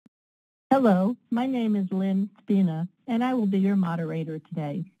Hello, my name is Lynn Spina, and I will be your moderator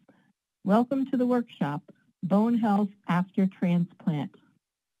today. Welcome to the workshop, Bone Health After Transplant.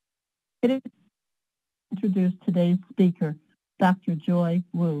 It is introduce today's speaker, Dr. Joy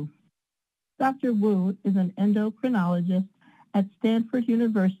Wu. Dr. Wu is an endocrinologist at Stanford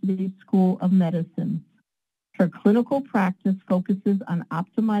University School of Medicine. Her clinical practice focuses on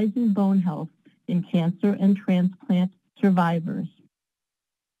optimizing bone health in cancer and transplant survivors.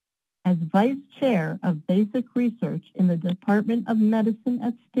 As Vice Chair of Basic Research in the Department of Medicine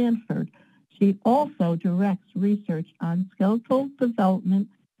at Stanford, she also directs research on skeletal development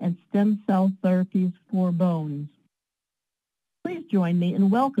and stem cell therapies for bones. Please join me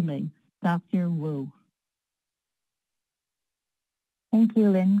in welcoming Dr. Wu. Thank you,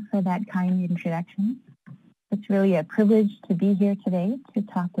 Lynn, for that kind introduction. It's really a privilege to be here today to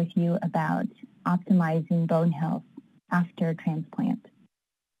talk with you about optimizing bone health after transplant.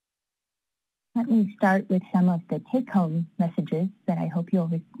 Let me start with some of the take-home messages that I hope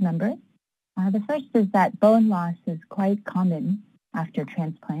you'll remember. The first is that bone loss is quite common after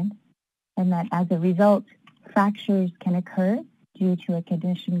transplant, and that as a result, fractures can occur due to a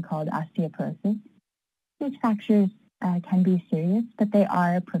condition called osteoporosis. These fractures can be serious, but they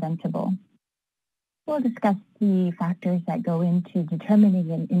are preventable. We'll discuss the factors that go into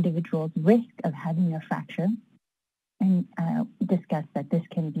determining an individual's risk of having a fracture, and discuss that this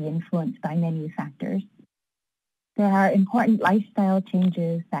can be influenced by many factors. There are important lifestyle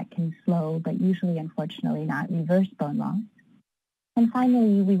changes that can slow, but usually, unfortunately, not reverse bone loss. And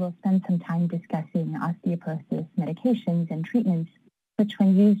finally, we will spend some time discussing osteoporosis medications and treatments, which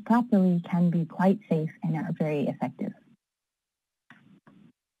when used properly can be quite safe and are very effective.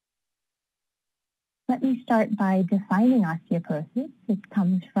 Let me start by defining osteoporosis. It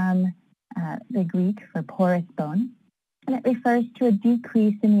comes from the Greek for porous bone, and it refers to a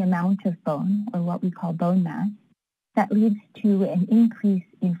decrease in the amount of bone, or what we call bone mass, that leads to an increase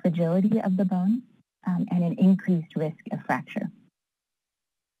in fragility of the bone and an increased risk of fracture.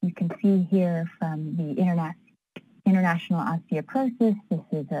 You can see here from the International Osteoporosis, this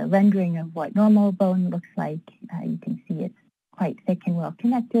is a rendering of what normal bone looks like. You can see it's quite thick and well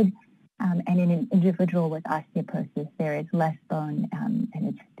connected, and in an individual with osteoporosis, there is less bone and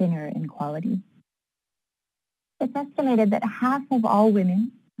it's thinner in quality. It's estimated that half of all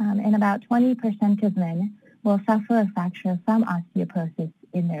women and about 20% of men will suffer a fracture from osteoporosis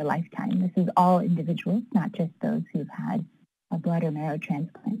in their lifetime. This is all individuals, not just those who've had a blood or marrow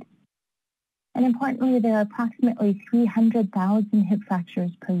transplant. And importantly, there are approximately 300,000 hip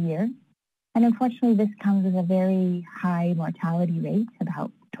fractures per year. And unfortunately, this comes with a very high mortality rate.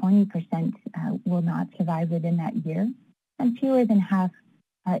 About 20% will not survive within that year, and fewer than half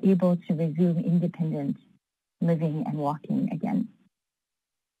are able to resume independent living and walking again.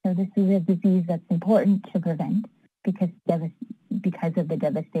 So this is a disease that's important to prevent because of the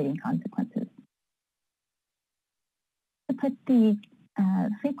devastating consequences. To put the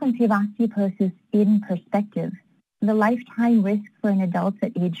frequency of osteoporosis in perspective, the lifetime risk for an adult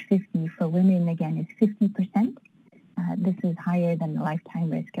at age 50 for women, again, is 50%. This is higher than the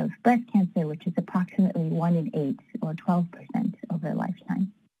lifetime risk of breast cancer, which is approximately 1 in 8 or 12% over a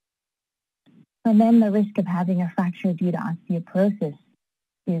lifetime. And then the risk of having a fracture due to osteoporosis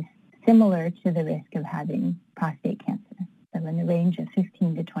is similar to the risk of having prostate cancer, so in the range of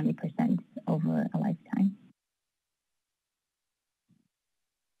 15 to 20% over a lifetime.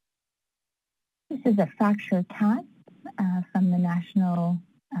 This is a fracture cast from the National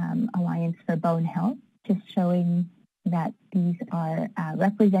Alliance for Bone Health, just showing that these are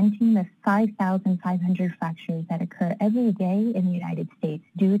representing the 5,500 fractures that occur every day in the United States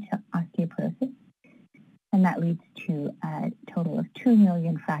due to osteoporosis, and that leads to a total of 2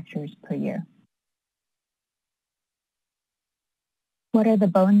 million fractures per year. What are the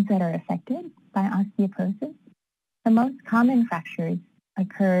bones that are affected by osteoporosis? The most common fractures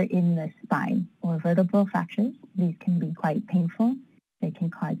occur in the spine, or vertebral fractures. These can be quite painful. They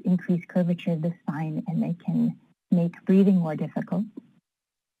can cause increased curvature of the spine, and they can make breathing more difficult.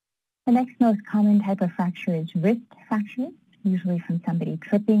 The next most common type of fracture is wrist fractures, usually from somebody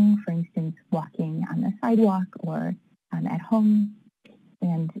tripping, for instance, walking on the sidewalk or at home,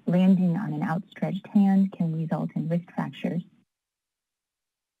 and landing on an outstretched hand can result in wrist fractures.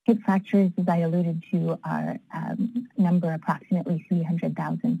 Hip fractures, as I alluded to, are number approximately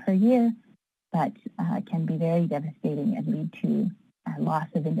 300,000 per year, but can be very devastating and lead to loss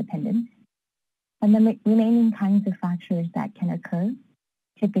of independence. And the remaining kinds of fractures that can occur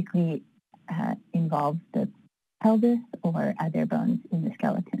typically involve the pelvis or other bones in the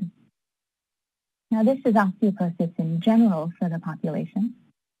skeleton. Now, this is osteoporosis in general for the population.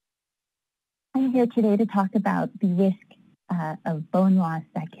 I'm here today to talk about the risk of bone loss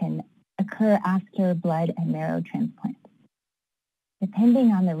that can occur after blood and marrow transplant.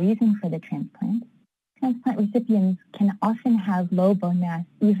 Depending on the reason for the transplant recipients can often have low bone mass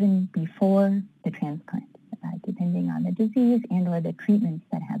even before the transplant, depending on the disease and or the treatments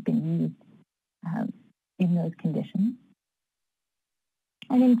that have been used in those conditions.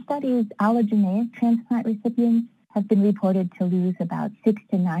 And in studies, allogeneic transplant recipients have been reported to lose about 6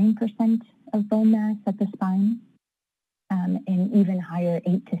 to 9% of bone mass at the spine, and even higher,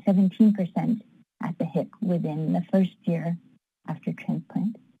 8 to 17% at the hip within the first year after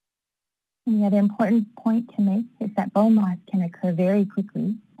transplant. And the other important point to make is that bone loss can occur very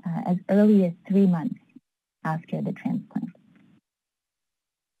quickly, as early as 3 months after the transplant.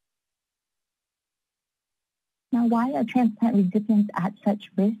 Now, why are transplant recipients at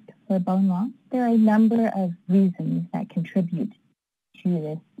such risk for bone loss? There are a number of reasons that contribute to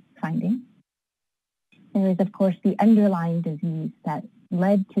this finding. There is, of course, the underlying disease that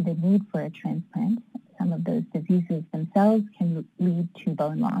led to the need for a transplant. Some of those diseases themselves can lead to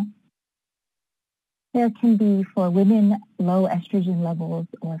bone loss. There can be, for women, low estrogen levels,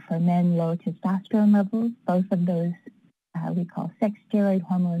 or for men, low testosterone levels. Both of those we call sex steroid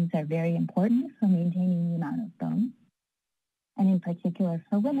hormones are very important for maintaining the amount of bone. And in particular,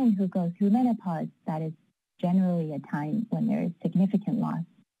 for women who go through menopause, that is generally a time when there is significant loss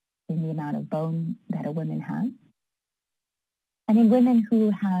in the amount of bone that a woman has. And in women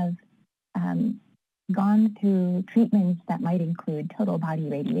who have gone through treatments that might include total body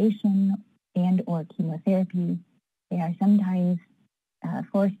radiation and or chemotherapy, they are sometimes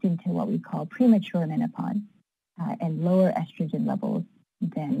forced into what we call premature menopause and lower estrogen levels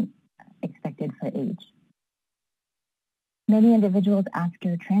than expected for age. Many individuals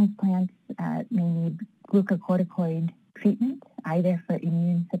after transplants may need glucocorticoid treatment, either for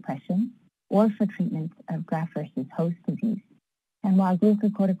immune suppression or for treatment of graft versus host disease. And while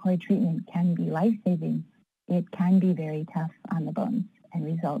glucocorticoid treatment can be life-saving, it can be very tough on the bones and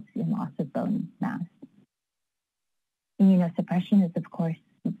results in loss of bone mass. Immunosuppression is, of course,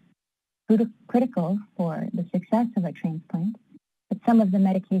 critical for the success of a transplant, but some of the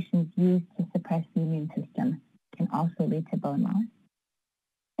medications used to suppress the immune system can also lead to bone loss.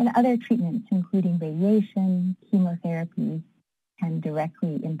 And other treatments, including radiation, chemotherapy, can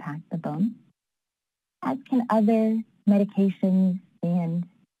directly impact the bone, as can other medications and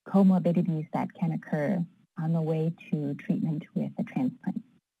comorbidities that can occur on the way to treatment with a transplant.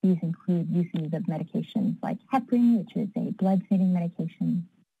 These include uses of medications like heparin, which is a blood-thinning medication.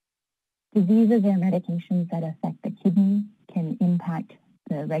 Diseases or medications that affect the kidney can impact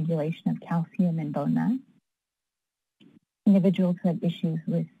the regulation of calcium and bone mass. Individuals who have issues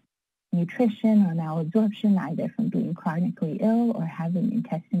with nutrition or malabsorption, either from being chronically ill or having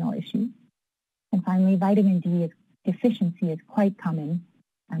intestinal issues. And finally, vitamin D deficiency is quite common,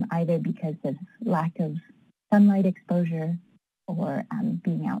 either because of lack of sunlight exposure or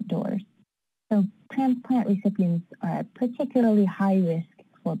being outdoors. So transplant recipients are at particularly high risk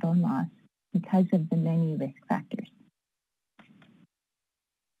for bone loss because of the many risk factors.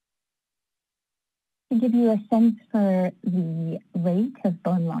 To give you a sense for the rate of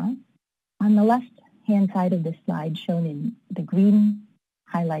bone loss, on the left-hand side of the slide, shown in the green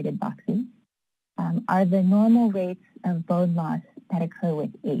highlighted boxes, are the normal rates of bone loss that occur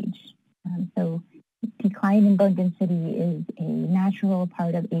with age. So decline in bone density is a natural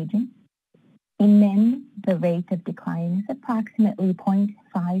part of aging. In men, the rate of decline is approximately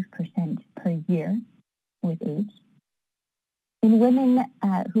 0.5% per year with age. In women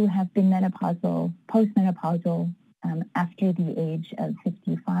who have been menopausal, postmenopausal after the age of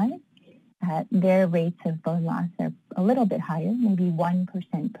 55, their rates of bone loss are a little bit higher, maybe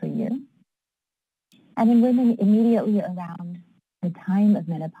 1% per year. And in women immediately around the time of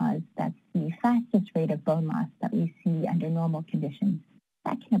menopause, that's the fastest rate of bone loss that we see under normal conditions.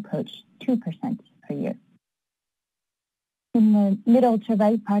 That can approach 2% per year. In the middle to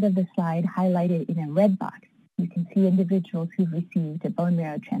right part of the slide, highlighted in a red box, you can see individuals who've received a bone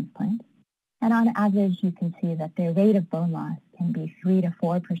marrow transplant. And on average, you can see that their rate of bone loss can be 3 to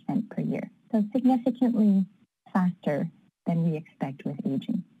 4% per year. So significantly faster than we expect with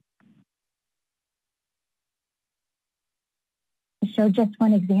aging. To show just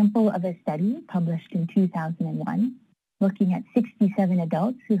one example of a study published in 2001, looking at 67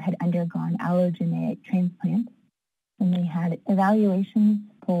 adults who had undergone allogeneic transplant, and they had evaluations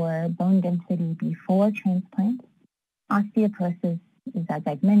for bone density before transplant. Osteoporosis is, as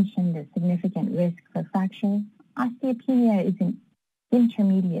I've mentioned, a significant risk for fracture. Osteopenia is an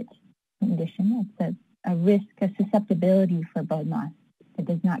intermediate condition. It's a risk, a susceptibility for bone loss, It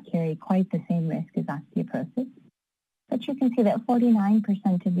does not carry quite the same risk as osteoporosis. But you can see that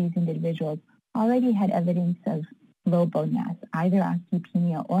 49% of these individuals already had evidence of low bone mass, either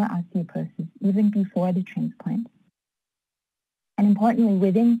osteopenia or osteoporosis, even before the transplant. And importantly,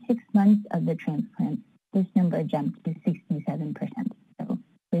 within 6 months of the transplant, this number jumped to 67%. So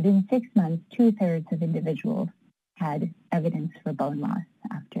within 6 months, 2/3 of individuals had evidence for bone loss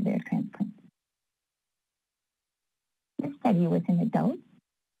after their transplant. This study was in adults,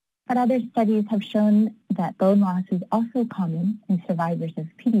 but other studies have shown that bone loss is also common in survivors of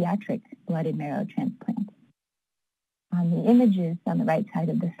pediatric blood and marrow transplants. On the images on the right side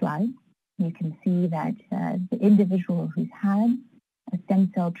of the slide, you can see that the individual who's had a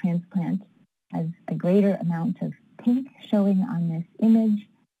stem cell transplant has a greater amount of pink showing on this image,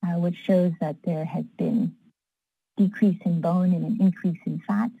 which shows that there has been decrease in bone and an increase in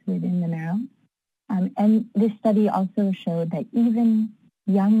fat within the marrow. And this study also showed that even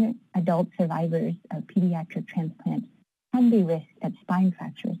young adult survivors of pediatric transplants can be risked at spine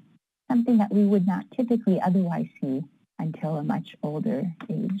fractures, something that we would not typically otherwise see until a much older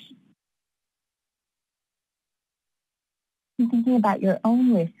age. In thinking about your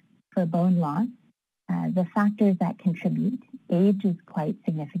own risk for bone loss, the factors that contribute, age is quite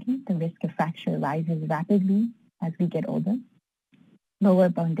significant. The risk of fracture rises rapidly as we get older. Lower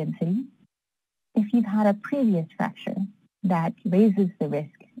bone density. If you've had a previous fracture, that raises the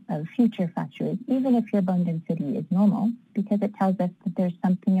risk of future fractures, even if your bone density is normal, because it tells us that there's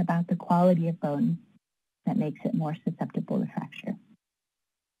something about the quality of bone that makes it more susceptible to fracture.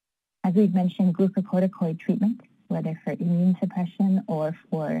 As we've mentioned, glucocorticoid treatment, whether for immune suppression or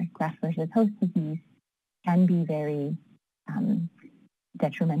for graft-versus-host disease, can be very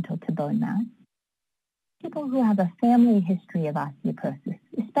detrimental to bone mass. People who have a family history of osteoporosis,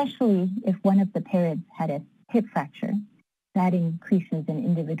 especially if one of the parents had a hip fracture, that increases an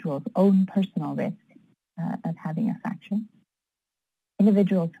individual's own personal risk of having a fracture.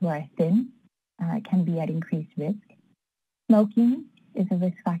 Individuals who are thin can be at increased risk. Smoking is a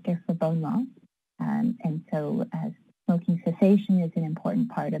risk factor for bone loss, and so smoking cessation is an important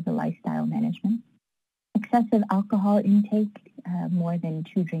part of the lifestyle management. Excessive alcohol intake, more than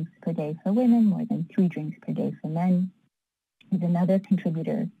 2 drinks per day for women, more than 3 drinks per day for men, is another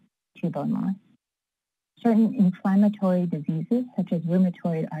contributor to bone loss. Certain inflammatory diseases, such as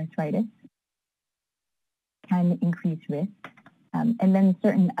rheumatoid arthritis, can increase risk. And then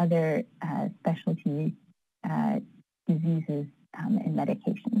certain other specialty diseases and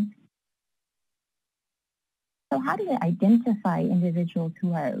medications. So how do we identify individuals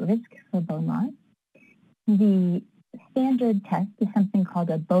who are at risk for bone loss? The standard test is something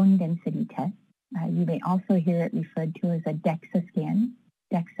called a bone density test. You may also hear it referred to as a DEXA scan.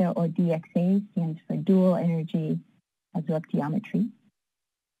 DEXA or DXA stands for dual energy absorptiometry.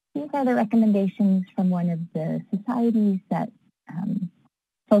 These are the recommendations from one of the societies that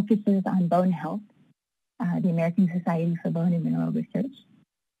focuses on bone health, the American Society for Bone and Mineral Research.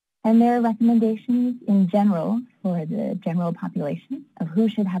 And their recommendations in general for the general population of who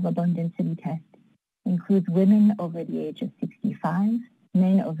should have a bone density test includes women over the age of 65,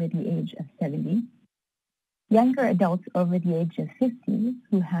 men over the age of 70, younger adults over the age of 50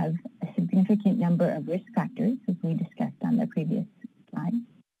 who have a significant number of risk factors, as we discussed on the previous slide.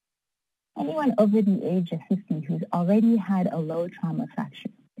 Anyone over the age of 50 who's already had a low trauma fracture.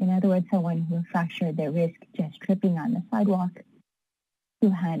 In other words, someone who fractured their wrist just tripping on the sidewalk,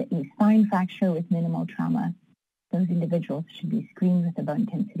 who had a spine fracture with minimal trauma. Those individuals should be screened with a bone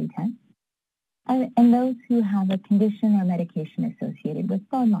density test. And those who have a condition or medication associated with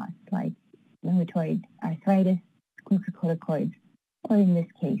bone loss, like rheumatoid arthritis, glucocorticoids, or in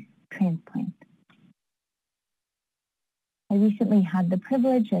this case, transplant. I recently had the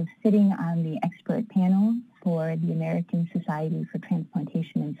privilege of sitting on the expert panel for the American Society for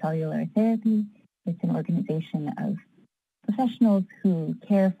Transplantation and Cellular Therapy. It's an organization of professionals who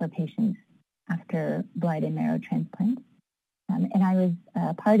care for patients after blood and marrow transplant. And I was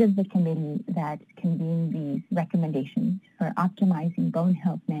part of the committee that convened these recommendations for optimizing bone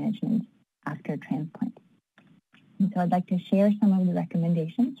health management after transplant. And so I'd like to share some of the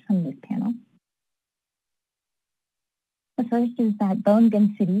recommendations from this panel. The first is that bone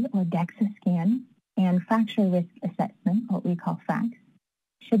density, or DEXA scan, and fracture risk assessment, what we call FRAX,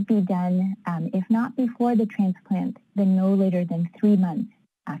 should be done, if not before the transplant, then no later than 3 months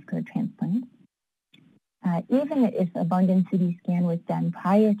after a transplant. Even if a bone density scan was done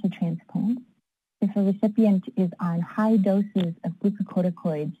prior to transplant, if a recipient is on high doses of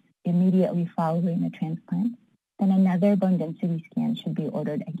glucocorticoids immediately following a transplant, then another bone density scan should be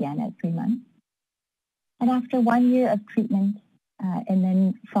ordered again at 3 months. And after 1 year of treatment, and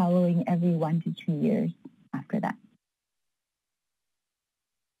then following every 1 to 2 years after that.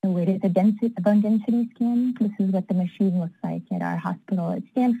 So it is a bone density scan. This is what the machine looks like at our hospital at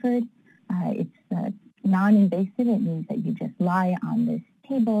Stanford. It's non-invasive. It means that you just lie on this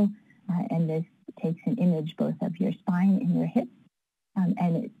table, and this takes an image both of your spine and your hips,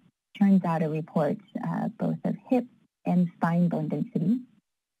 and it turns out a report both of hip and spine bone density.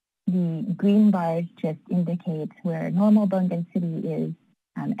 The green bars just indicate where normal bone density is,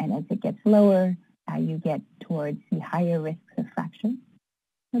 and as it gets lower, you get towards the higher risks of fracture.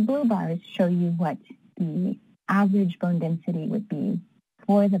 The blue bars show you what the average bone density would be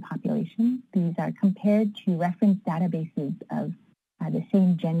for the population. These are compared to reference databases of the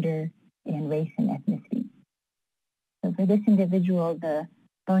same gender and race and ethnicity. So for this individual, the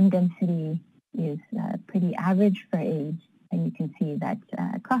bone density is pretty average for age, and you can see that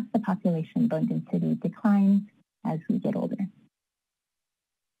across the population, bone density declines as we get older.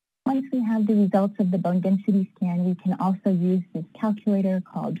 Once we have the results of the bone density scan, we can also use this calculator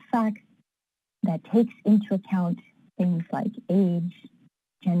called FACS that takes into account things like age,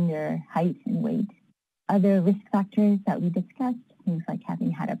 gender, height, and weight, other risk factors that we discussed, things like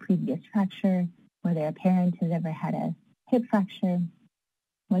having had a previous fracture, whether a parent has ever had a hip fracture,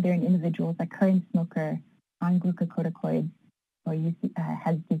 whether an individual is a current smoker on glucocorticoids or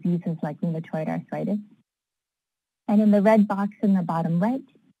has diseases like rheumatoid arthritis. And in the red box in the bottom right,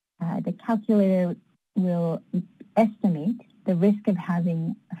 the calculator will estimate the risk of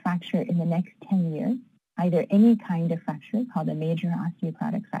having a fracture in the next 10 years, either any kind of fracture called a major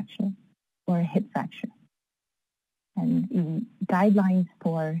osteoporotic fracture or a hip fracture. And the guidelines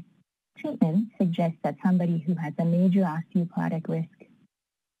for treatment suggest that somebody who has a major osteoporotic risk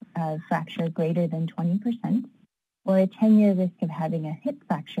of fracture greater than 20%, or a 10-year risk of having a hip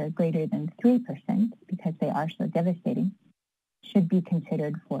fracture greater than 3%, because they are so devastating, should be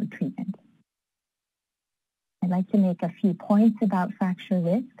considered for treatment. I'd like to make a few points about fracture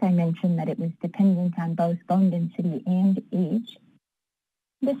risk. I mentioned that it was dependent on both bone density and age.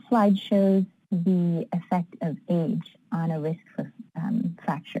 This slide shows the effect of age on a risk for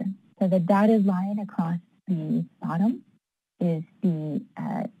fracture. So the dotted line across the bottom is the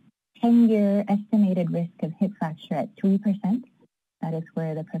 10-year estimated risk of hip fracture at 3%. That is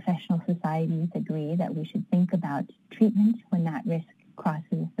where the professional societies agree that we should think about treatment when that risk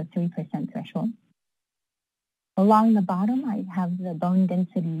crosses the 3% threshold. Along the bottom, I have the bone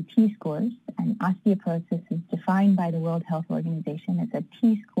density T-scores, and osteoporosis is defined by the World Health Organization as a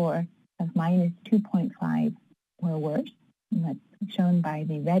T-score of minus 2.5 or worse, and that's shown by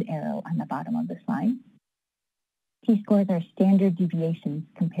the red arrow on the bottom of the slide. T-scores are standard deviations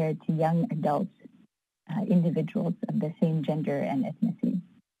compared to young adults, individuals of the same gender and ethnicity.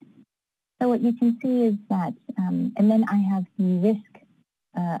 So what you can see is that, and then I have the risk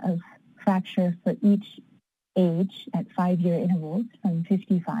of fracture for each age at 5-year intervals from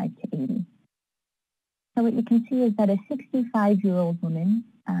 55 to 80. So what you can see is that a 65-year-old woman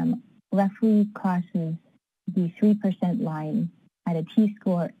roughly crosses the 3% line at a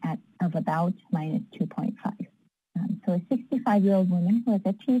T-score of about minus 2.5. So a 65-year-old woman who has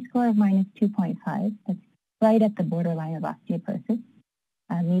a T-score of minus 2.5, that's right at the borderline of osteoporosis,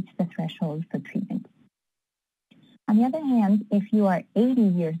 meets the threshold for treatment. On the other hand, if you are 80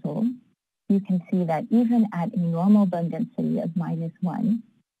 years old, you can see that even at a normal bone density of minus 1,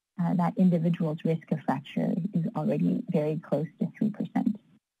 that individual's risk of fracture is already very close to 3%.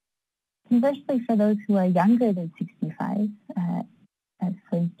 Conversely, for those who are younger than 65, as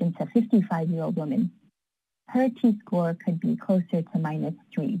for instance a 55-year-old woman, her T-score could be closer to minus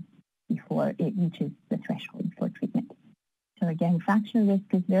 3 before it reaches the threshold for treatment. So again, fracture risk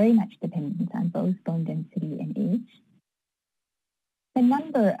is very much dependent on both bone density and age. The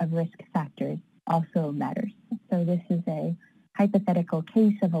number of risk factors also matters. So this is a hypothetical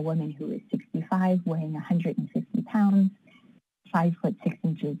case of a woman who is 65, weighing 150 pounds, 5 foot 6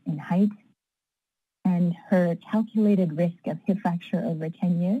 inches in height, and her calculated risk of hip fracture over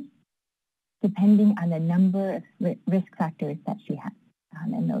 10 years, depending on the number of risk factors that she has.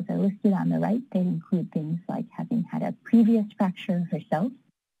 And those are listed on the right. They include things like having had a previous fracture herself,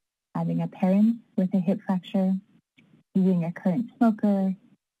 having a parent with a hip fracture, being a current smoker,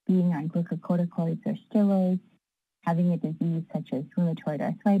 being on glucocorticoids or steroids, having a disease such as rheumatoid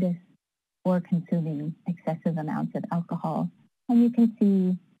arthritis, or consuming excessive amounts of alcohol. And you can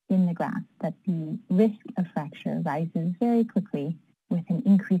see in the graph that the risk of fracture rises very quickly with an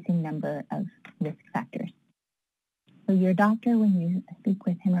increasing number of risk factors. So your doctor, when you speak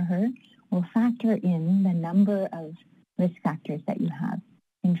with him or her, will factor in the number of risk factors that you have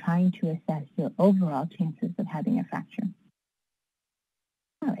in trying to assess your overall chances of having a fracture.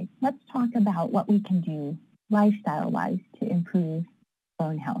 let's talk about what we can do lifestyle-wise to improve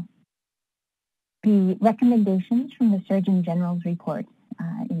bone health. The recommendations from the Surgeon General's report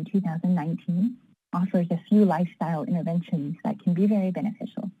in 2019 offers a few lifestyle interventions that can be very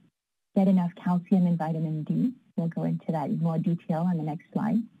beneficial. Get enough calcium and vitamin D. We'll go into that in more detail on the next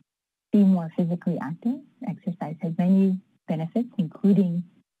slide. Be more physically active. Exercise has many benefits, including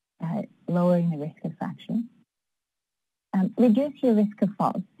lowering the risk of fracture. Reduce your risk of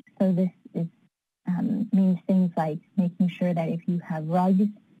falls. So this means things like making sure that if you have rugs,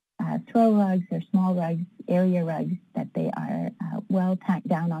 throw rugs or small rugs, area rugs, that they are well tacked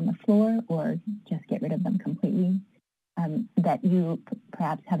down on the floor or just get rid of them completely. That you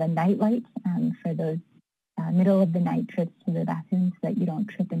perhaps have a night light for those middle of the night trips to the bathroom so that you don't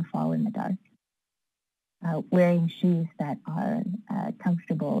trip and fall in the dark. Wearing shoes that are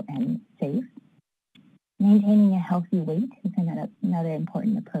comfortable and safe. Maintaining a healthy weight is another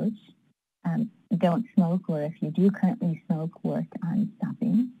important approach. Don't smoke, or if you do currently smoke, work on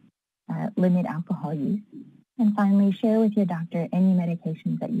stopping. Limit alcohol use. And finally, share with your doctor any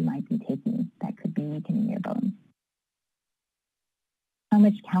medications that you might be taking that could be weakening your bones. How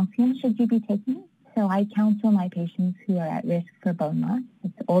much calcium should you be taking? So I counsel my patients who are at risk for bone loss,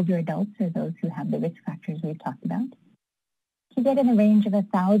 it's older adults or those who have the risk factors we've talked about, to get in the range of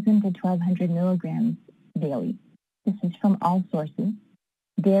 1,000 to 1,200 milligrams daily. This is from all sources.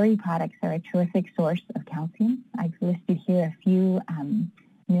 Dairy products are a terrific source of calcium. I've listed here a few: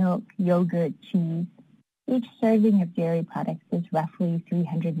 milk, yogurt, cheese. Each serving of dairy products is roughly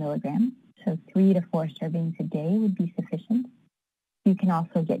 300 milligrams, so 3 to 4 servings a day would be sufficient. You can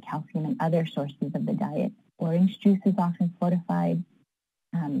also get calcium in other sources of the diet. Orange juice is often fortified.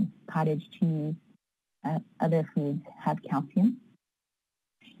 Cottage cheese, other foods have calcium.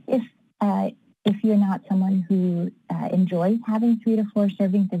 If you're not someone who enjoys having 3 to 4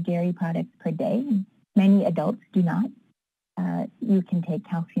 servings of dairy products per day, and many adults do not, you can take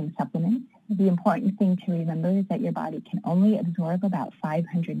calcium supplements. The important thing to remember is that your body can only absorb about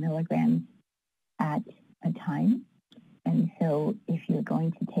 500 milligrams at a time. And so if you're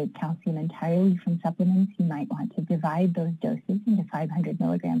going to take calcium entirely from supplements, you might want to divide those doses into 500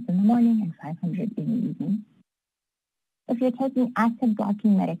 milligrams in the morning and 500 in the evening. If you're taking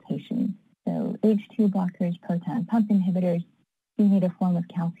acid-blocking medications, so H2 blockers, proton pump inhibitors, you need a form of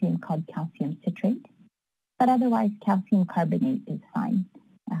calcium called calcium citrate. But otherwise, calcium carbonate is fine.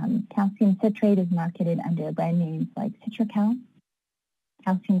 Calcium citrate is marketed under brand names like Citracal.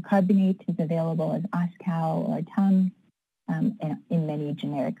 Calcium carbonate is available as Oscal or Tums in many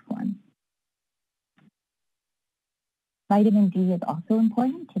generic forms. Vitamin D is also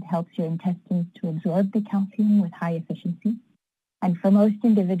important. It helps your intestines to absorb the calcium with high efficiency. And for most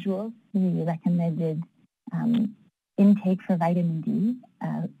individuals, the recommended intake for vitamin D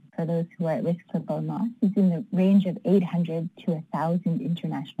for those who are at risk for bone loss is in the range of 800 to 1,000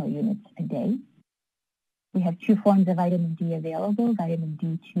 international units a day. We have 2 forms of vitamin D available. Vitamin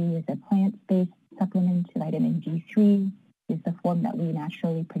D2 is a plant-based supplement. Vitamin D3 is the form that we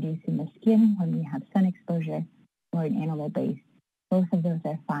naturally produce in the skin when we have sun exposure, or an animal-based. Both of those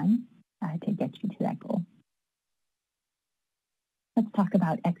are fine to get you to that goal. Let's talk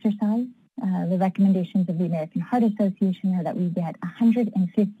about exercise. The recommendations of the American Heart Association are that we get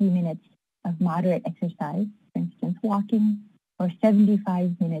 150 minutes of moderate exercise, for instance, walking, or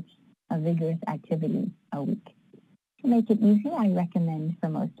 75 minutes of vigorous activity a week. To make it easy, I recommend for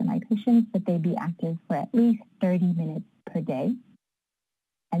most of my patients that they be active for at least 30 minutes per day.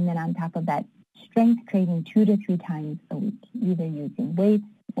 And then on top of that, strength training 2 to 3 times a week, either using weights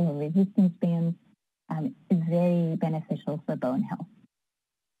or resistance bands, is very beneficial for bone health.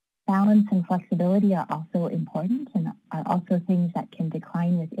 Balance and flexibility are also important and are also things that can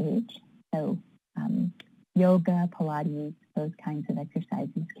decline with age. So yoga, Pilates, those kinds of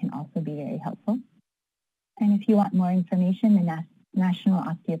exercises can also be very helpful. And if you want more information, the National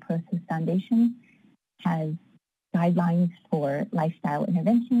Osteoporosis Foundation has guidelines for lifestyle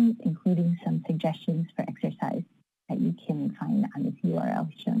interventions, including some suggestions for exercise that you can find on this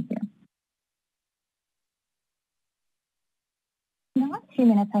URL shown here. In the last few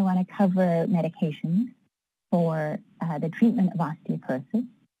minutes, I want to cover medications for the treatment of osteoporosis.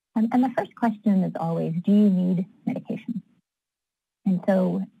 And the first question is always, do you need medication? And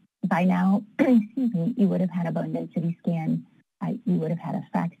so by now, excuse me, you would have had a bone density scan, you would have had a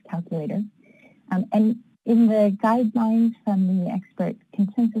FRAX calculator. And in the guidelines from the expert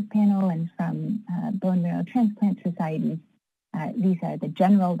consensus panel and from bone marrow transplant societies, these are the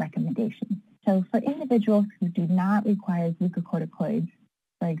general recommendations. So for individuals who do not require glucocorticoids,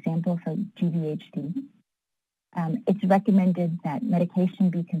 for example, for GVHD, It's recommended that medication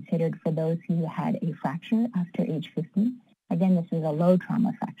be considered for those who had a fracture after age 50. Again, this is a low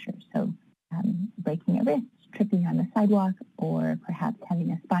trauma fracture, so breaking a wrist, tripping on the sidewalk, or perhaps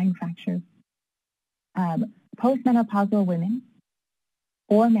having a spine fracture. Postmenopausal women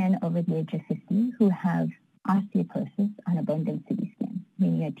or men over the age of 50 who have osteoporosis on a bone density scan,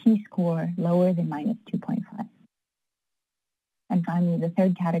 meaning a T-score lower than -2.5. And finally, the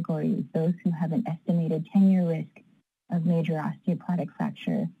third category is those who have an estimated 10-year risk of major osteoporotic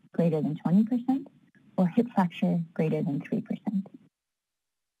fracture greater than 20% or hip fracture greater than 3%.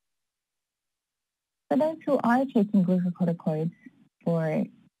 For those who are taking glucocorticoids for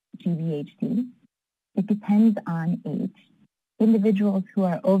GVHD, it depends on age. Individuals who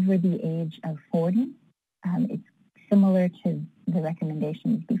are over the age of 40, it's similar to the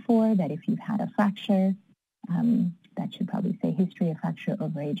recommendations before that if you've had a fracture, that should probably say history of fracture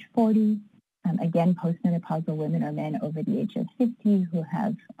over age 40. Again, postmenopausal women or men over the age of 50 who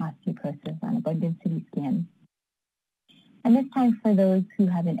have osteoporosis on a bone density scan. And this time for those who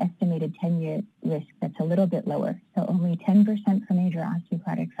have an estimated 10-year risk that's a little bit lower, so only 10% for major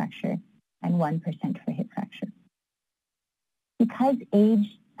osteoporotic fracture and 1% for hip fracture. Because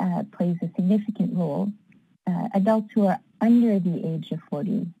age plays a significant role, adults who are under the age of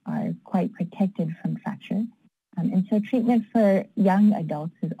 40 are quite protected from fracture. And so treatment for young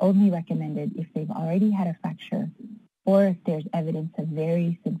adults is only recommended if they've already had a fracture or if there's evidence of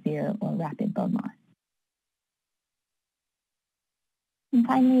very severe or rapid bone loss. And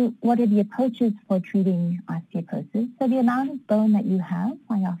finally, what are the approaches for treating osteoporosis? So the amount of bone that you have,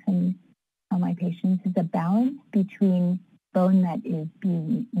 I often tell my patients, is a balance between bone that is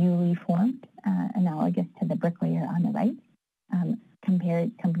being newly formed, analogous to the bricklayer on the right,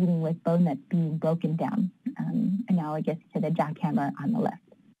 competing with bone that's being broken down, analogous to the jackhammer on the left.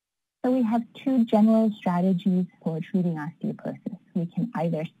 So we have two general strategies for treating osteoporosis. We can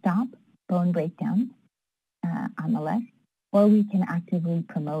either stop bone breakdown on the left, or we can actively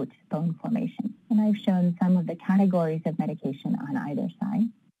promote bone formation. And I've shown some of the categories of medication on either side.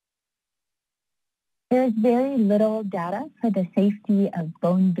 There's very little data for the safety of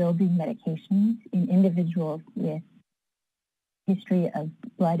bone-building medications in individuals with history of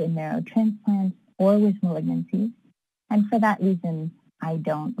blood and marrow transplants or with malignancies. And for that reason, I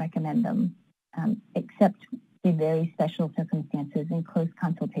don't recommend them, except in very special circumstances in close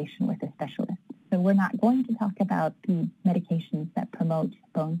consultation with a specialist. So we're not going to talk about the medications that promote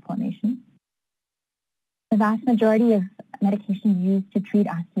bone formation. The vast majority of medications used to treat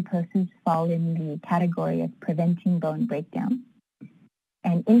osteoporosis fall in the category of preventing bone breakdown.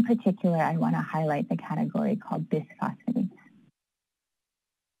 And in particular, I want to highlight the category called bisphosphonates.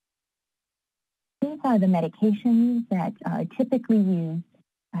 These are the medications that are typically used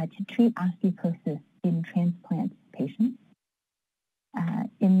to treat osteoporosis in transplant patients.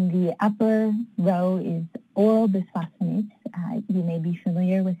 In the upper row is oral bisphosphonates. You may be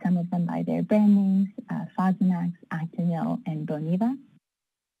familiar with some of them by their brand names, Fosamax, Actonil, and Boniva.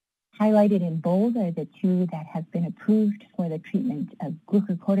 Highlighted in bold are the two that have been approved for the treatment of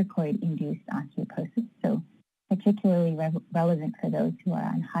glucocorticoid-induced osteoporosis, so particularly relevant for those who are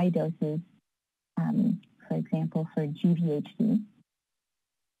on high doses, for example, for GVHD.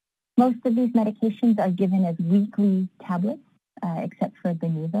 Most of these medications are given as weekly tablets, except for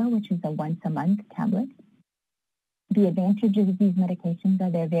Boniva, which is a once-a-month tablet. The advantages of these medications are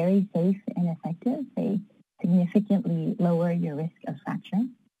they're very safe and effective. They significantly lower your risk of fracture.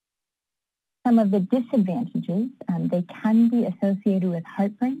 Some of the disadvantages, they can be associated with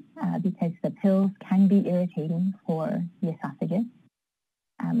heartburn because the pills can be irritating for the esophagus.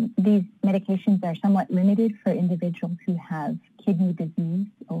 These medications are somewhat limited for individuals who have kidney disease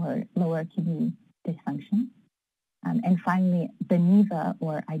or lower kidney dysfunction. And finally, Boniva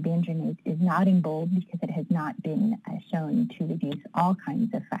or ibandronate is not in bold because it has not been shown to reduce all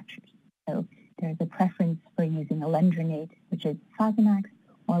kinds of fractures. So there's a preference for using alendronate, which is Fosamax,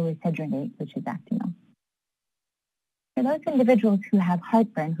 or risedronate, which is Actonil. For those individuals who have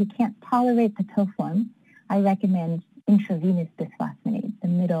heartburn, who can't tolerate the pill form, I recommend intravenous bisphosphonate, the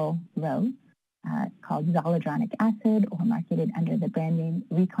middle row, called zoledronic acid or marketed under the brand name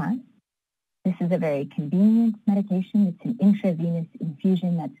Reclass. This is a very convenient medication. It's an intravenous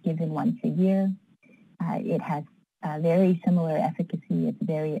infusion that's given once a year. It has very similar efficacy. It's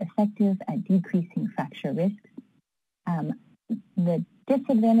very effective at decreasing fracture risks. The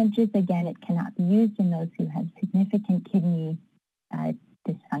disadvantages, again, it cannot be used in those who have significant kidney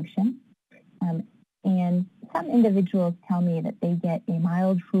dysfunction. And some individuals tell me that they get a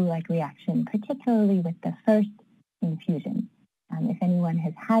mild flu-like reaction, particularly with the first infusion. If anyone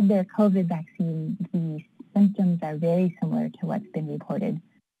has had their COVID vaccine, the symptoms are very similar to what's been reported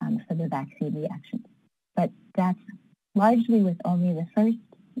for the vaccine reactions. But that's largely with only the first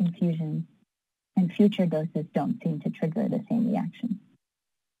infusion, and future doses don't seem to trigger the same reaction.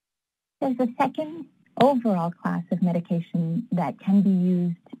 There's a second overall class of medication that can be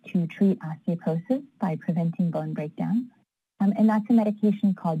used to treat osteoporosis by preventing bone breakdown, and that's a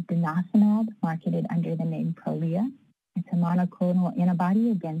medication called denosumab, marketed under the name Prolia. It's a monoclonal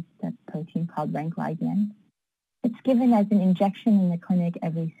antibody against a protein called rankligand. It's given as an injection in the clinic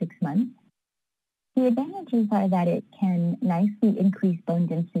every 6 months. The advantages are that it can nicely increase bone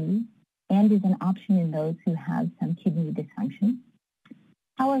density and is an option in those who have some kidney dysfunction.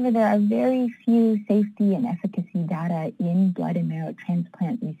 However, there are very few safety and efficacy data in blood and marrow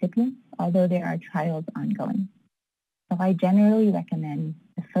transplant recipients, although there are trials ongoing. So I generally recommend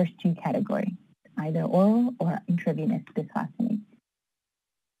the first two categories, either oral or intravenous bisphosphonates.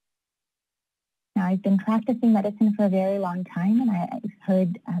 Now, I've been practicing medicine for a very long time, and I've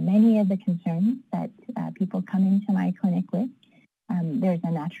heard many of the concerns that people come into my clinic with. There's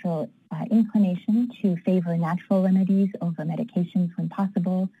a natural inclination to favor natural remedies over medications when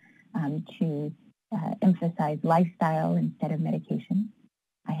possible, to emphasize lifestyle instead of medication.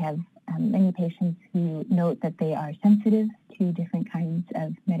 I have many patients who note that they are sensitive to different kinds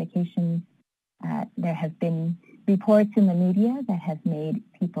of medications. There have been reports in the media that have made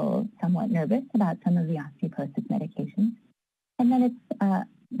people somewhat nervous about some of the osteoporosis medications. And then it's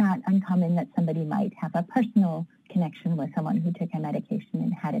not uncommon that somebody might have a personal connection with someone who took a medication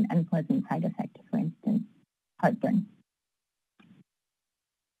and had an unpleasant side effect, for instance, heartburn.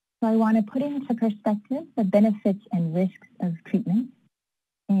 So I want to put into perspective the benefits and risks of treatment.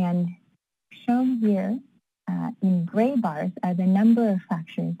 And shown here in gray bars are the number of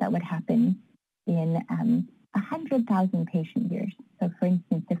fractures that would happen in 100,000 patient years. So for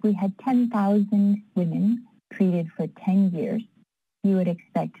instance, if we had 10,000 women treated for 10 years, you would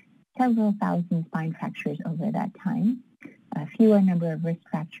expect several thousand spine fractures over that time, a fewer number of wrist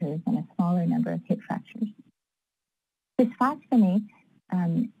fractures, and a smaller number of hip fractures. Bisphosphonates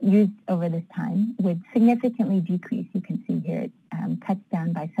used over this time would significantly decrease. You can see here it cuts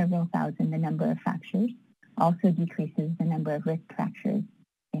down by several thousand the number of fractures, also decreases the number of wrist fractures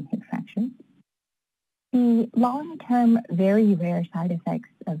and hip fractures. The long-term, very rare side effects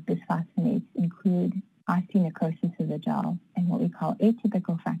of bisphosphonates include osteonecrosis of the jaw and what we call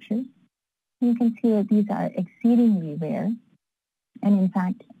atypical fractures. You can see that these are exceedingly rare and, in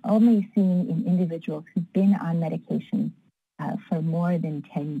fact, only seen in individuals who've been on medication for more than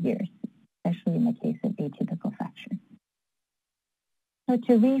 10 years, especially in the case of atypical fracture. So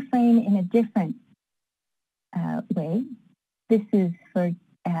to reframe in a different way, this is for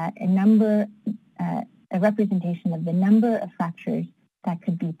a representation of the number of fractures that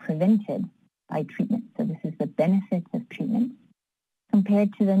could be prevented by treatment. So this is the benefits of treatment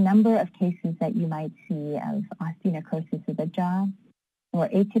compared to the number of cases that you might see of osteonecrosis of the jaw or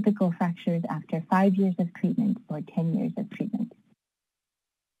atypical fractures after 5 years of treatment or 10 years of treatment.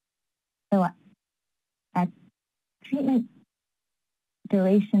 So at treatment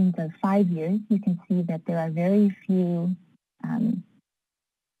durations of 5 years, you can see that there are very few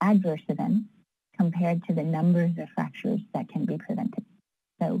adverse events compared to the numbers of fractures that can be prevented.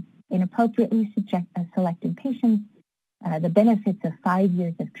 So in appropriately selected patients, the benefits of 5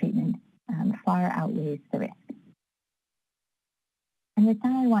 years of treatment far outweighs the risk. And with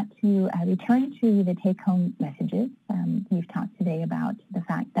that, I want to return to the take-home messages. We've talked today about the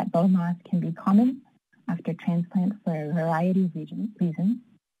fact that bone loss can be common after transplant for a variety of reasons,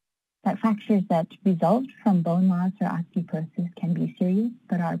 that fractures that result from bone loss or osteoporosis can be serious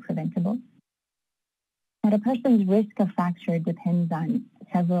but are preventable, that a person's risk of fracture depends on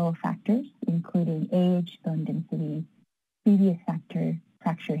several factors, including age, bone density, previous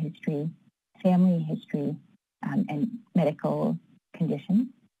fracture history, family history, and medical conditions.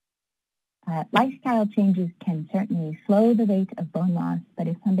 Lifestyle changes can certainly slow the rate of bone loss, but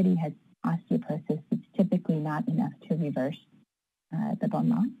if somebody has osteoporosis, it's typically not enough to reverse the bone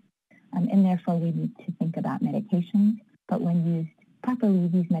loss. And therefore, we need to think about medications, but when used properly,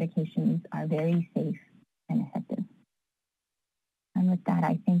 these medications are very safe and effective. And with that,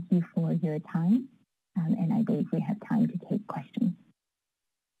 I thank you for your time, and I believe we have time to take questions.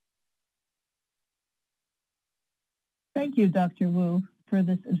 Thank you, Dr. Wu, for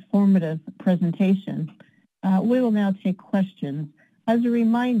this informative presentation. We will now take questions. As a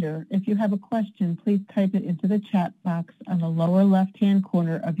reminder, if you have a question, please type it into the chat box on the lower left-hand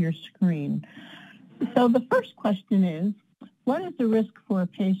corner of your screen. So the first question is, what is the risk for a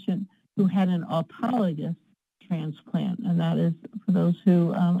patient who had an autologous transplant? And that is for those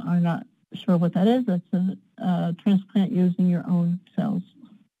who are not sure what that is. That's a transplant using your own cells.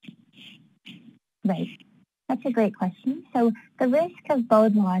 Right. That's a great question. So the risk of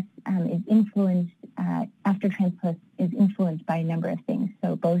bone loss is influenced after transplant is influenced by a number of things.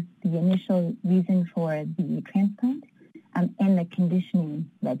 So both the initial reason for the transplant and the conditioning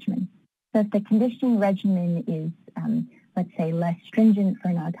regimen. So if the conditioning regimen is, let's say, less stringent for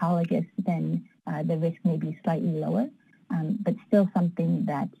an autologous, then the risk may be slightly lower, but still something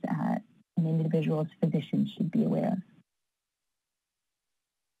that an individual's physician should be aware of.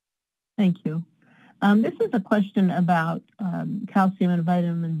 Thank you. This is a question about calcium and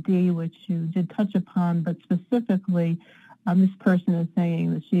vitamin D, which you did touch upon, but specifically, this person is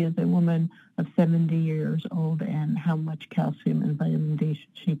saying that she is a woman of 70 years old, and how much calcium and vitamin D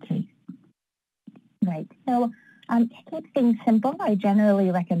should she take? Right. So to keep things simple, I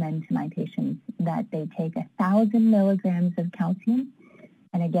generally recommend to my patients that they take 1,000 milligrams of calcium,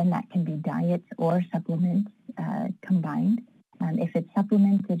 and again, that can be diets or supplements combined. If it's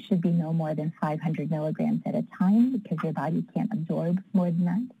supplements, it should be no more than 500 milligrams at a time because your body can't absorb more than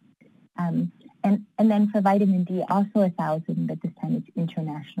that. And then for vitamin D, also 1,000, but this time it's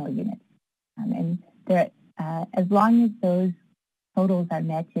international units. And there, as long as those totals are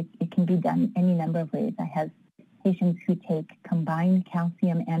met, it can be done any number of ways. I have patients who take combined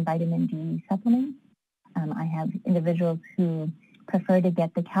calcium and vitamin D supplements. I have individuals who prefer to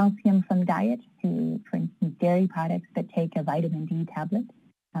get the calcium from diet, who, for instance, dairy products, but take a vitamin D tablet.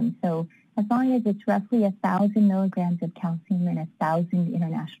 So as long as it's roughly 1,000 milligrams of calcium and 1,000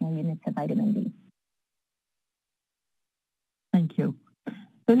 international units of vitamin D. Thank you.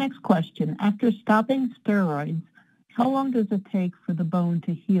 The next question, after stopping steroids, how long does it take for the bone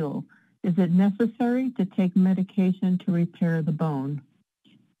to heal? Is it necessary to take medication to repair the bone?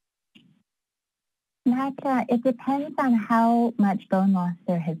 It depends on how much bone loss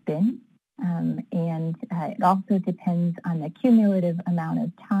there has been, and it also depends on the cumulative amount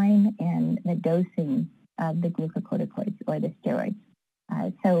of time and the dosing of the glucocorticoids or the steroids.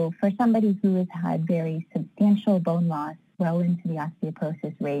 So for somebody who has had very substantial bone loss well into the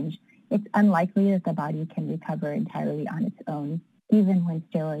osteoporosis range, it's unlikely that the body can recover entirely on its own, even when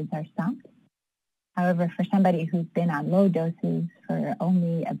steroids are stopped. However, for somebody who's been on low doses for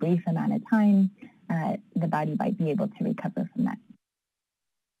only a brief amount of time, the body might be able to recover from that.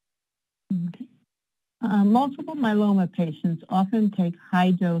 Okay. Multiple myeloma patients often take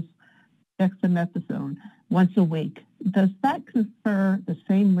high-dose dexamethasone once a week. Does that confer the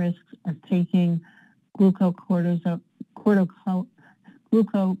same risks as taking glucocorticoids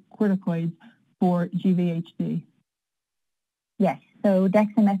for GVHD? Yes, so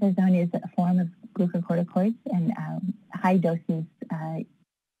dexamethasone is a form of glucocorticoids, and high doses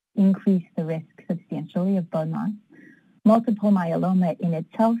increase the risk substantially of bone loss. Multiple myeloma in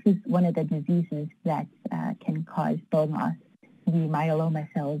itself is one of the diseases that can cause bone loss. The myeloma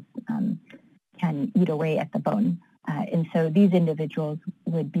cells can eat away at the bone, and so these individuals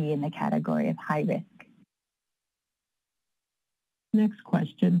would be in the category of high risk. Next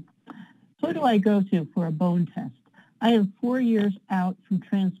question. Who do I go to for a bone test? I am 4 years out from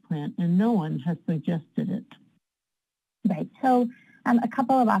transplant and no one has suggested it. Right, so a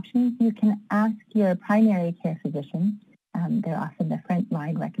couple of options. You can ask your primary care physician. They're often the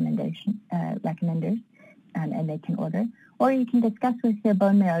frontline recommenders, and they can order. Or you can discuss with your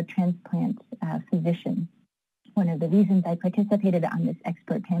bone marrow transplant physician. One of the reasons I participated on this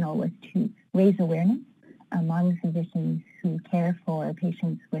expert panel was to raise awareness among physicians who care for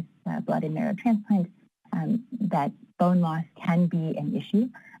patients with blood and marrow transplant that bone loss can be an issue,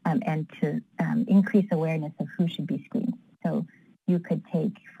 and to increase awareness of who should be screened. So you could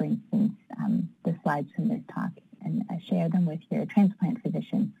take, for instance, the slides from this talk and share them with your transplant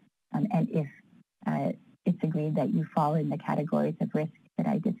physician. And if it's agreed that you fall in the categories of risk that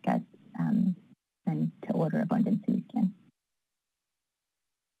I discussed, then to order a bone density scan.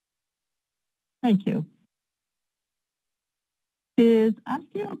 Thank you. Is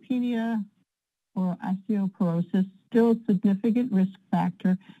osteopenia or osteoporosis still a significant risk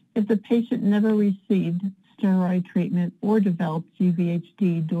factor if the patient never received steroid treatment or developed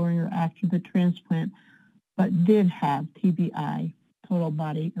GVHD during or after the transplant, but did have TBI, total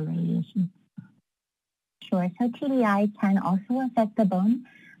body irradiation? Sure. So TBI can also affect the bone.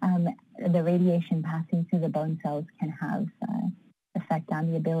 The radiation passing through the bone cells can have effect on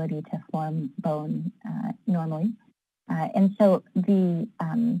the ability to form bone normally. And so the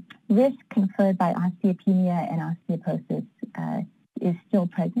risk conferred by osteopenia and osteoporosis is still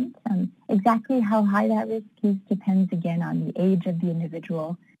present. Exactly how high that risk is depends again on the age of the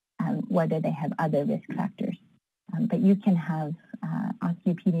individual, whether they have other risk factors. But you can have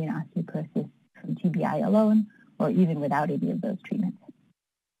osteopenia and osteoporosis from TBI alone, or even without any of those treatments.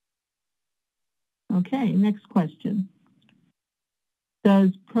 Okay, next question.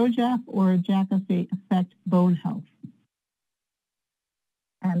 Does Pro-JAF or Jakafi affect bone health?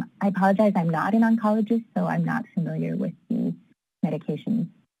 I apologize, I'm not an oncologist, so I'm not familiar with the medications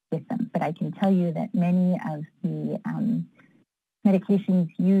with them, but I can tell you that many of the medications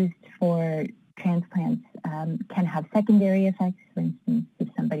used for transplants can have secondary effects. For instance, if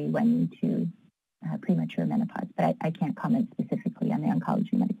somebody went into premature menopause, but I can't comment specifically on the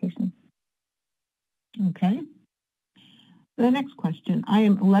oncology medications. Okay. The next question. I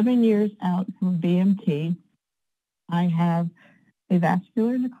am 11 years out from BMT. I have a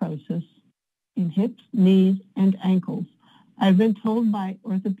vascular necrosis in hips, knees, and ankles. I've been told by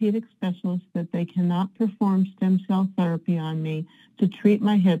orthopedic specialists that they cannot perform stem cell therapy on me to treat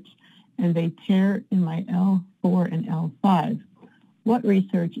my hips, and they tear in my L4 and L5. What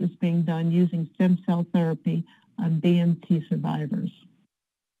research is being done using stem cell therapy on BMT survivors?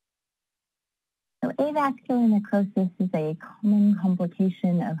 So avascular necrosis is a common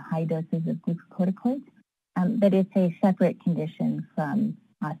complication of high doses of glucocorticoids, but it's a separate condition from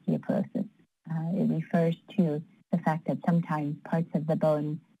osteoporosis. It refers to the fact that sometimes parts of the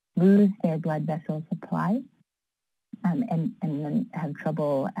bone lose their blood vessel supply and then have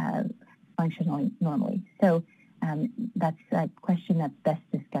trouble functioning normally. So that's a question that's best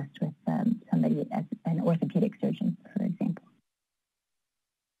discussed with somebody as an orthopedic surgeon, for example.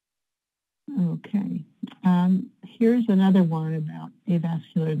 Okay. Here's another one about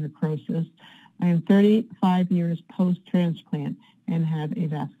avascular necrosis. I am 35 years post-transplant and have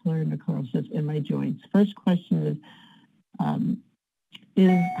avascular necrosis in my joints. First question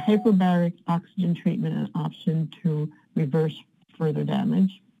is hyperbaric oxygen treatment an option to reverse further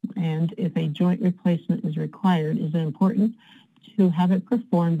damage? And if a joint replacement is required, is it important to have it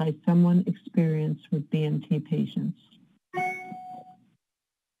performed by someone experienced with BMT patients?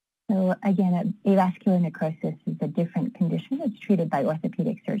 So again, avascular necrosis is a different condition. It's treated by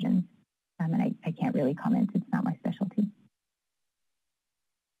orthopedic surgeons, and I can't really comment. It's not my specialty.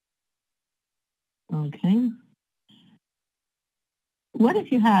 Okay. What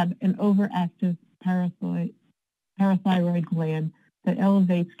if you have an overactive parathyroid gland that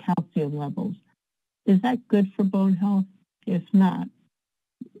elevates calcium levels? Is that good for bone health? If not,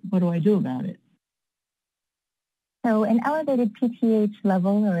 what do I do about it? So an elevated PTH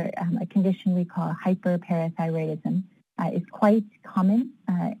level, or a condition we call hyperparathyroidism, is quite common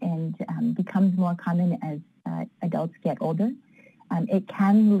and becomes more common as adults get older. It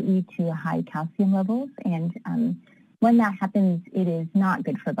can lead to high calcium levels, and when that happens, it is not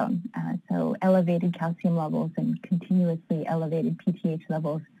good for bone. So elevated calcium levels and continuously elevated PTH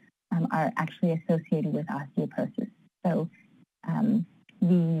levels are actually associated with osteoporosis. So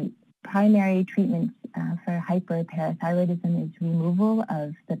the primary treatment for hyperparathyroidism is removal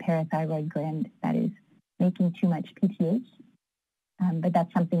of the parathyroid gland that is making too much PTH, but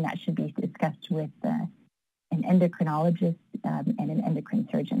that's something that should be discussed with an endocrinologist and an endocrine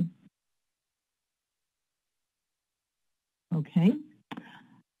surgeon. Okay.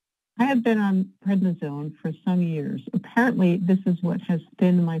 I have been on prednisone for some years. Apparently, this is what has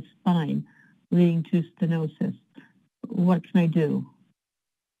thinned my spine, leading to stenosis. What can I do?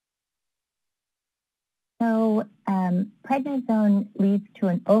 So prednisone leads to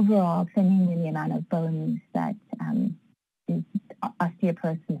an overall thinning in the amount of bones that is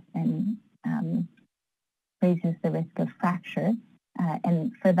osteoporosis and raises the risk of fracture.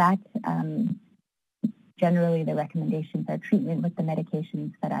 And for that, generally the recommendations are treatment with the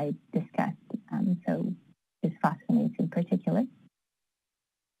medications that I discussed, so bisphosphonates in particular.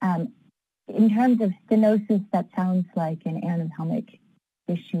 In terms of stenosis, that sounds like an anatomic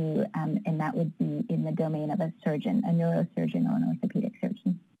issue, and that would be in the domain of a surgeon, a neurosurgeon or an orthopedic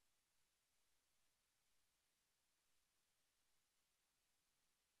surgeon.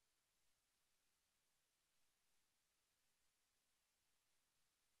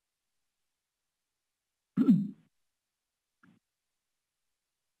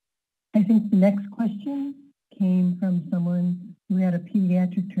 I think the next question came from someone who had a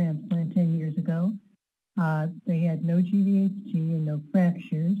pediatric transplant 10 years ago. They had no GVHD and no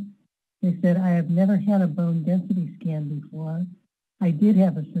fractures. They said, I have never had a bone density scan before. I did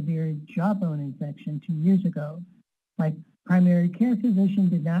have a severe jawbone infection 2 years ago. My primary care physician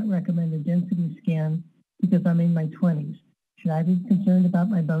did not recommend a density scan because I'm in my 20s. Should I be concerned about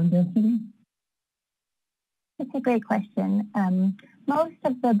my bone density? That's a great question. Most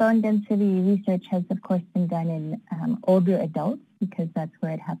of the bone density research has, of course, been done in older adults because that's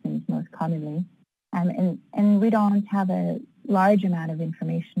where it happens most commonly. And we don't have a large amount of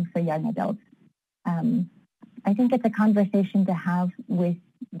information for young adults. I think it's a conversation to have with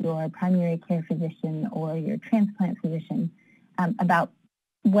your primary care physician or your transplant physician about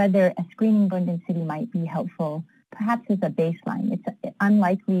whether a screening bone density might be helpful, perhaps as a baseline. It's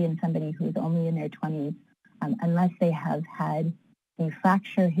unlikely in somebody who's only in their 20s, unless they have had a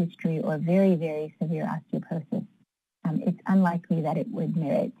fracture history or very, very severe osteoporosis. It's unlikely that it would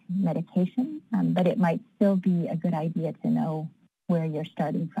merit medication, but it might still be a good idea to know where you're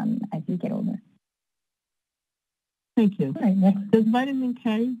starting from as you get older. Thank you. All right, next. Does vitamin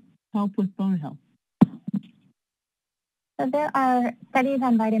K help with bone health? So there are studies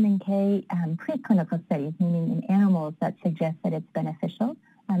on vitamin K, preclinical studies, meaning in animals, that suggest that it's beneficial.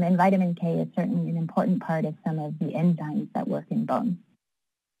 And vitamin K is certainly an important part of some of the enzymes that work in bone.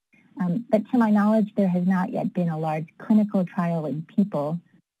 But to my knowledge, there has not yet been a large clinical trial in people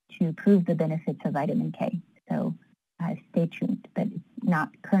to prove the benefits of vitamin K. So stay tuned, but it's not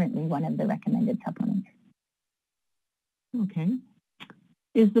currently one of the recommended supplements. Okay.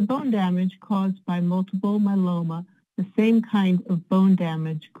 Is the bone damage caused by multiple myeloma the same kind of bone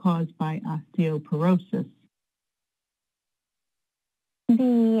damage caused by osteoporosis?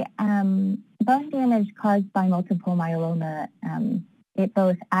 The bone damage caused by multiple myeloma, it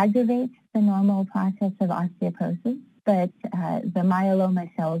both aggravates the normal process of osteoporosis, but the myeloma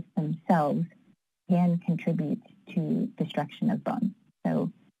cells themselves can contribute to destruction of bone.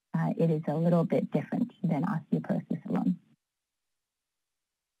 So it is a little bit different than osteoporosis alone.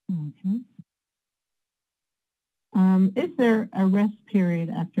 Okay. Is there a rest period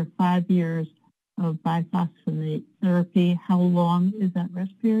after 5 years of biphosphonate therapy? How long is that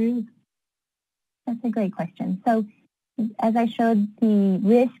rest period? That's a great question. So as I showed, the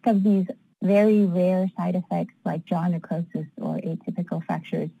risk of these very rare side effects like jaw necrosis or atypical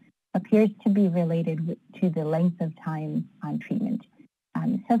fractures appears to be related to the length of time on treatment.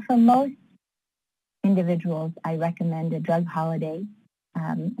 So for most individuals, I recommend a drug holiday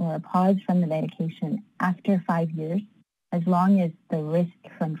or a pause from the medication after 5 years, as long as the risk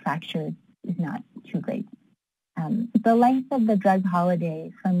from fracture is not too great. The length of the drug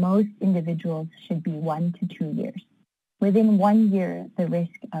holiday for most individuals should be 1 to 2 years. Within 1 year, the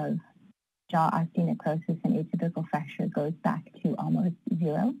risk of jaw osteonecrosis and atypical fracture goes back to almost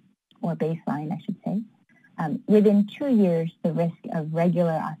zero, or baseline, I should say. Within 2 years, the risk of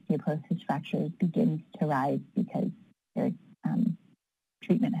regular osteoporosis fractures begins to rise because their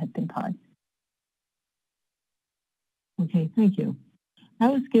treatment has been paused. Okay, thank you. I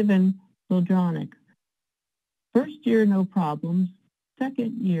was given allogeneic. First year, no problems.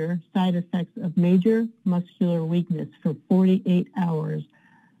 Second year, side effects of major muscular weakness for 48 hours.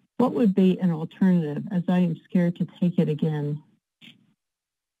 What would be an alternative, as I am scared to take it again?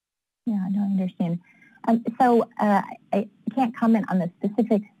 Yeah, no, I understand. So I can't comment on the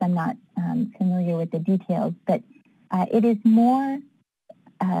specifics. I'm not familiar with the details, but it is more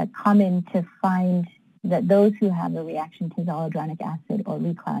common to find that those who have a reaction to zoledronic acid or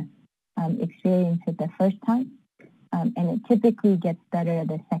reclass experience it the first time, and it typically gets better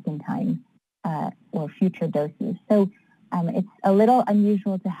the second time or future doses. So it's a little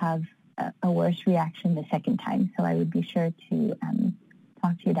unusual to have a worse reaction the second time, so I would be sure to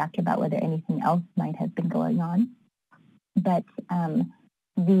talk to your doctor about whether anything else might have been going on. But I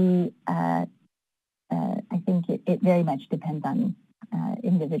think it very much depends on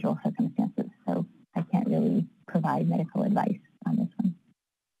individual circumstances, so I can't really provide medical advice on this one.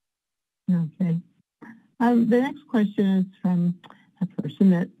 Okay. The next question is from a person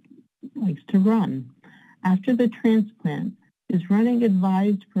that likes to run. After the transplant, is running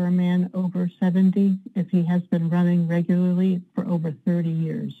advised for a man over 70 if he has been running regularly for over 30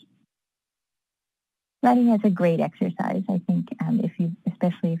 years? Running is a great exercise. I think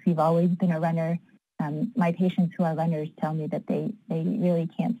especially if you've always been a runner, my patients who are runners tell me that they really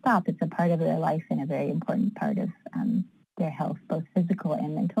can't stop. It's a part of their life and a very important part of their health, both physical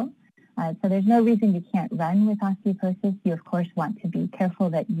and mental. So there's no reason you can't run with osteoporosis. You, of course, want to be careful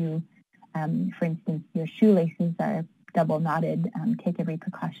that you, for instance, your shoelaces are double knotted. Take every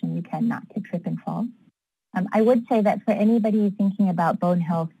precaution you can not to trip and fall. I would say that for anybody thinking about bone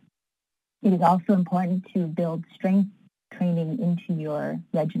health, it is also important to build strength training into your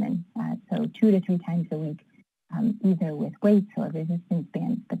regimen. So 2 to 3 times a week, either with weights or resistance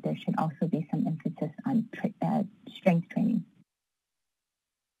bands, but there should also be some emphasis on strength training.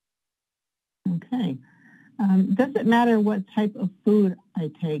 Okay. Does it matter what type of food I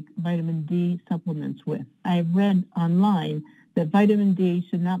take vitamin D supplements with? I've read online that vitamin D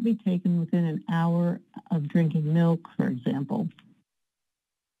should not be taken within an hour of drinking milk, for example.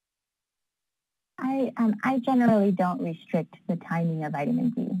 I generally don't restrict the timing of vitamin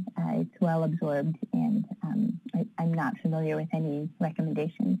D. It's well absorbed, and I'm not familiar with any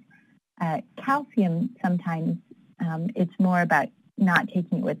recommendations. Calcium, sometimes it's more about not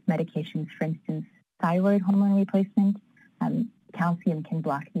taking it with medications. For instance, thyroid hormone replacement. Calcium can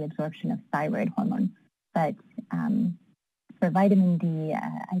block the absorption of thyroid hormone. But for vitamin D,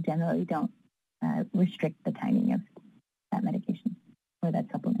 I generally don't restrict the timing of that medication or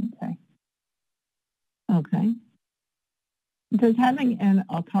that supplement, sorry. Okay. Does having an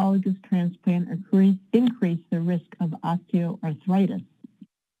autologous transplant increase the risk of osteoarthritis?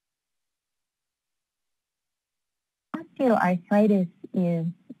 Osteoarthritis is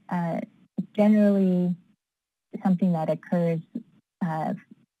generally something that occurs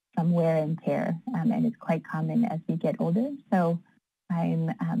from wear and tear, and is quite common as we get older. So I'm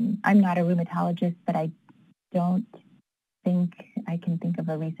not a rheumatologist, but I don't think I can think of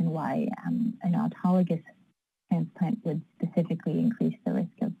a reason why an autologous transplant would specifically increase the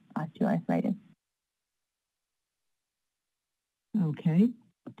risk of osteoarthritis. Okay.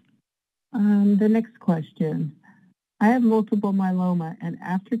 The next question. I have multiple myeloma, and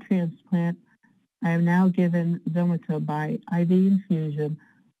after transplant, I am now given Zometa by IV infusion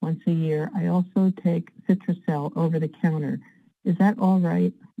once a year. I also take Citracel over the counter. Is that all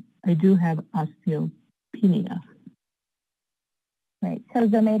right? I do have osteopenia. Right. So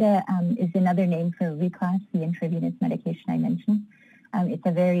Zometa is another name for Reclass, the intravenous medication I mentioned. It's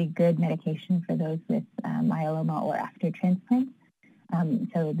a very good medication for those with myeloma or after transplant.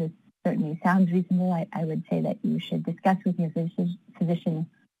 So this certainly sounds reasonable. I would say that you should discuss with your physician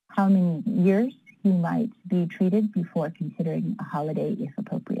how many years you might be treated before considering a holiday if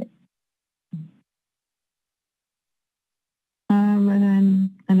appropriate. And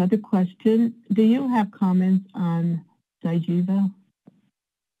then another question. Do you have comments on Zygiva?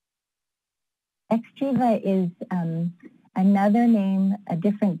 Exgiva is another name, a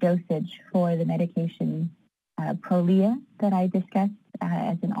different dosage for the medication Prolia that I discussed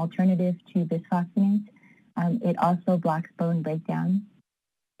as an alternative to bisphosphonates. It also blocks bone breakdown.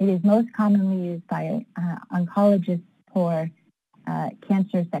 It is most commonly used by oncologists for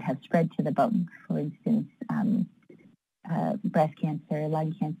cancers that have spread to the bone. For instance, breast cancer,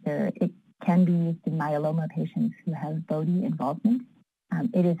 lung cancer. It can be used in myeloma patients who have bony involvement.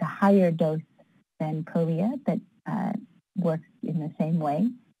 It is a higher dose than Prolia, but works in the same way.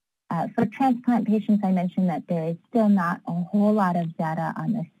 For transplant patients, I mentioned that there is still not a whole lot of data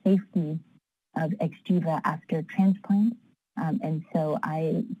on the safety of Exgiva after transplant, and so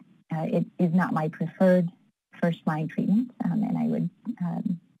it is not my preferred first-line treatment, and I would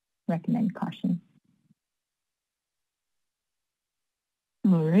recommend caution.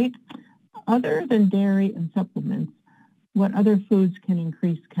 All right. Other than dairy and supplements, what other foods can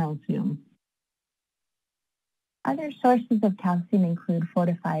increase calcium? Other sources of calcium include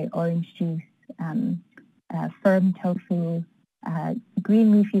fortified orange juice, firm tofu.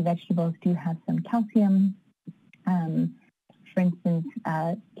 Green leafy vegetables do have some calcium. For instance,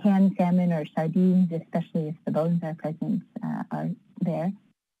 canned salmon or sardines, especially if the bones are present, are there.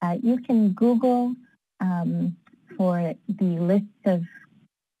 You can Google for the list of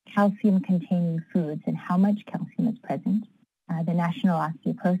calcium-containing foods and how much calcium is present. The National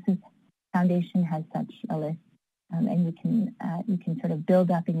Osteoporosis Foundation has such a list. And you can sort of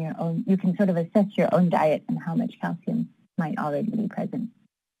build up in your own, you can sort of assess your own diet and how much calcium might already be present.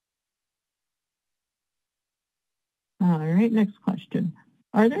 All right, next question.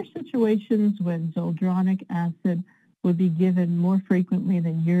 Are there situations when zoldronic acid would be given more frequently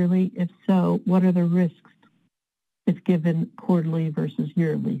than yearly? If so, what are the risks if given quarterly versus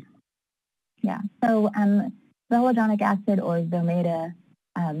yearly? Yeah, so zoledronic acid or Zometa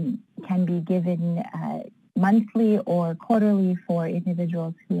can be given monthly or quarterly for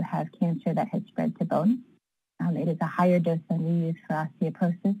individuals who have cancer that has spread to bone. It is a higher dose than we use for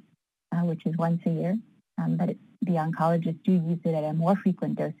osteoporosis, which is once a year, but the oncologists do use it at a more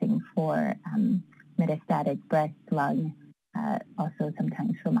frequent dosing for metastatic breast, lung, also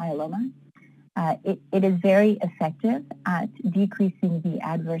sometimes for myeloma. It is very effective at decreasing the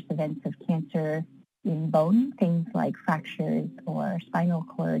adverse events of cancer in bone, things like fractures or spinal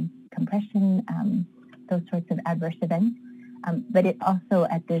cord compression, those sorts of adverse events. But it also,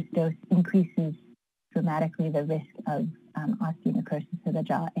 at this dose, increases dramatically the risk of osteonecrosis of the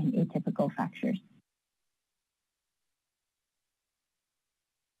jaw and atypical fractures.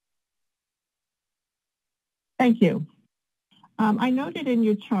 Thank you. I noted in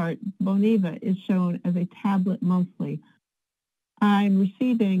your chart, Boniva is shown as a tablet monthly. I'm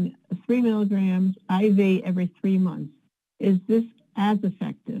receiving 3 milligrams IV every 3 months. Is this as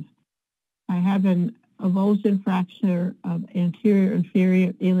effective? I have an avulsion fracture of anterior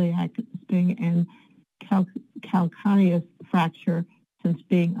inferior iliac spine and calcaneus fracture since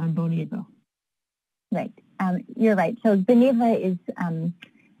being on Boniva. Right. You're right. So Boniva is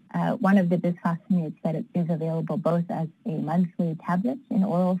one of the bisphosphonates that is available both as a monthly tablet in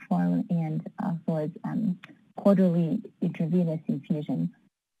oral form and also as quarterly intravenous infusion.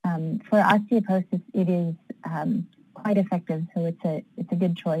 For osteoporosis, it is quite effective, so it's a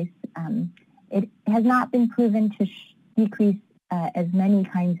good choice. It has not been proven to decrease as many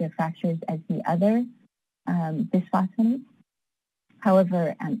kinds of fractures as the other bisphosphonates.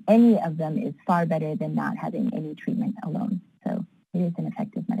 However, any of them is far better than not having any treatment alone. So it is an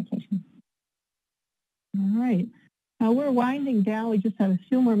effective medication. All right. Now we're winding down. We just have a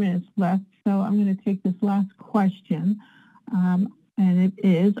few more minutes left, so I'm going to take this last question. And it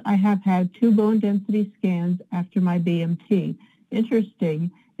is, I have had 2 bone density scans after my BMT.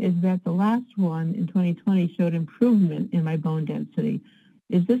 Interesting is that the last one in 2020 showed improvement in my bone density.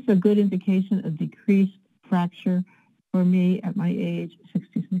 Is this a good indication of decreased fracture for me at my age,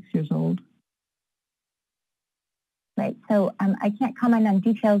 66 years old? Right. So I can't comment on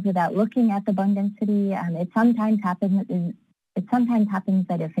details without looking at the bone density. It sometimes happens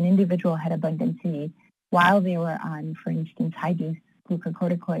that if an individual had a bone density while they were on, for instance, high-dose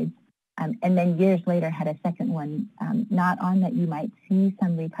glucocorticoids, and then years later had a second one not on, that you might see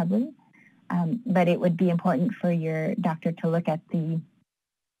some recovery. But it would be important for your doctor to look at the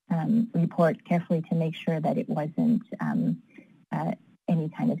report carefully to make sure that it wasn't any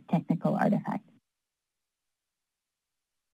kind of technical artifact.